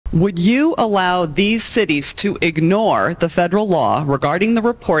Would you allow these cities to ignore the federal law regarding the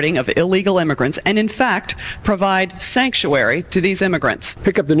reporting of illegal immigrants and, in fact, provide sanctuary to these immigrants?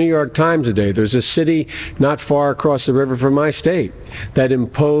 Pick up the New York Times today. There's a city not far across the river from my state that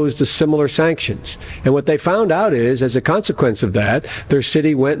imposed similar sanctions. And what they found out is, as a consequence of that, their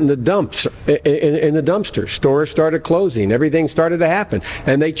city went in the dumps, in the dumpster. Stores started closing. Everything started to happen.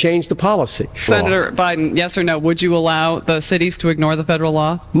 And they changed the policy. Senator Biden, yes or no, would you allow the cities to ignore the federal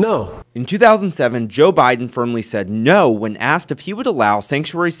law? No. In 2007, Joe Biden firmly said no when asked if he would allow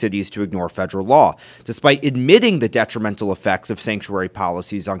sanctuary cities to ignore federal law. Despite admitting the detrimental effects of sanctuary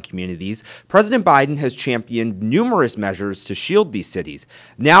policies on communities, President Biden has championed numerous measures to shield these cities.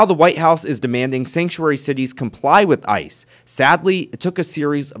 Now the White House is demanding sanctuary cities comply with ICE. Sadly, it took a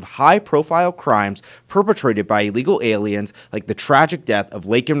series of high-profile crimes perpetrated by illegal aliens like the tragic death of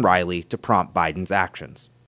Laken Riley to prompt Biden's actions.